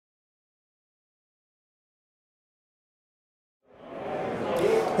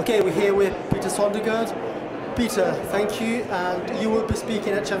Okay, we're here with Peter Sondergaard. Peter, thank you, and you will be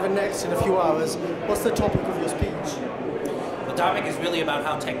speaking at Cerved next in a few hours. What's the topic of your speech? The topic is really about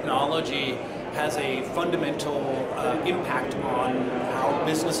how technology has a fundamental impact on how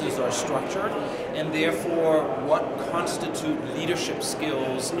businesses are structured, and therefore what constitute leadership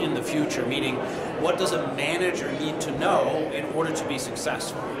skills in the future, meaning what does a manager need to know in order to be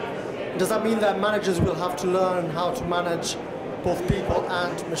successful. Does that mean that managers will have to learn how to manage both people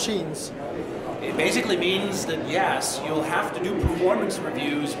and machines? It basically means that, yes, you'll have to do performance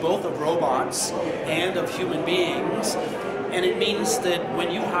reviews both of robots and of human beings. And it means that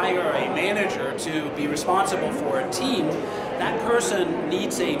when you hire a manager to be responsible for a team, that person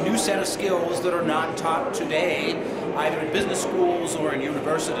needs a new set of skills that are not taught today, either in business schools or in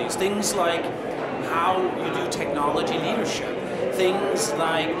universities. Things like how you do technology leadership. Things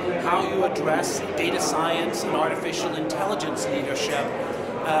like how you address data science and artificial intelligence leadership.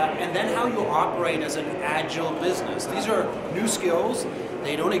 And then how you operate as an agile business. These are new skills,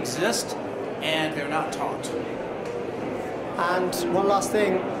 they don't exist, and they're not taught. And one last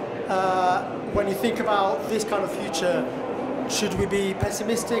thing, when you think about this kind of future, should we be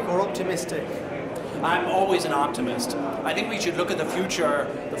pessimistic or optimistic? I'm always an optimist. I think we should look at the future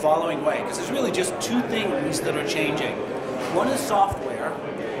the following way, because there's really just two things that are changing. One is software,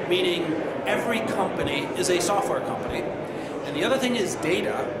 meaning every company is a software company. And the other thing is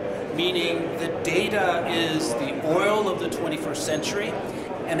data, meaning that data is the oil of the 21st century,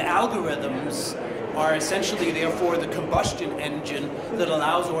 and algorithms are essentially, therefore, the combustion engine that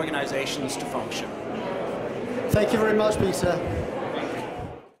allows organizations to function. Thank you very much, Peter.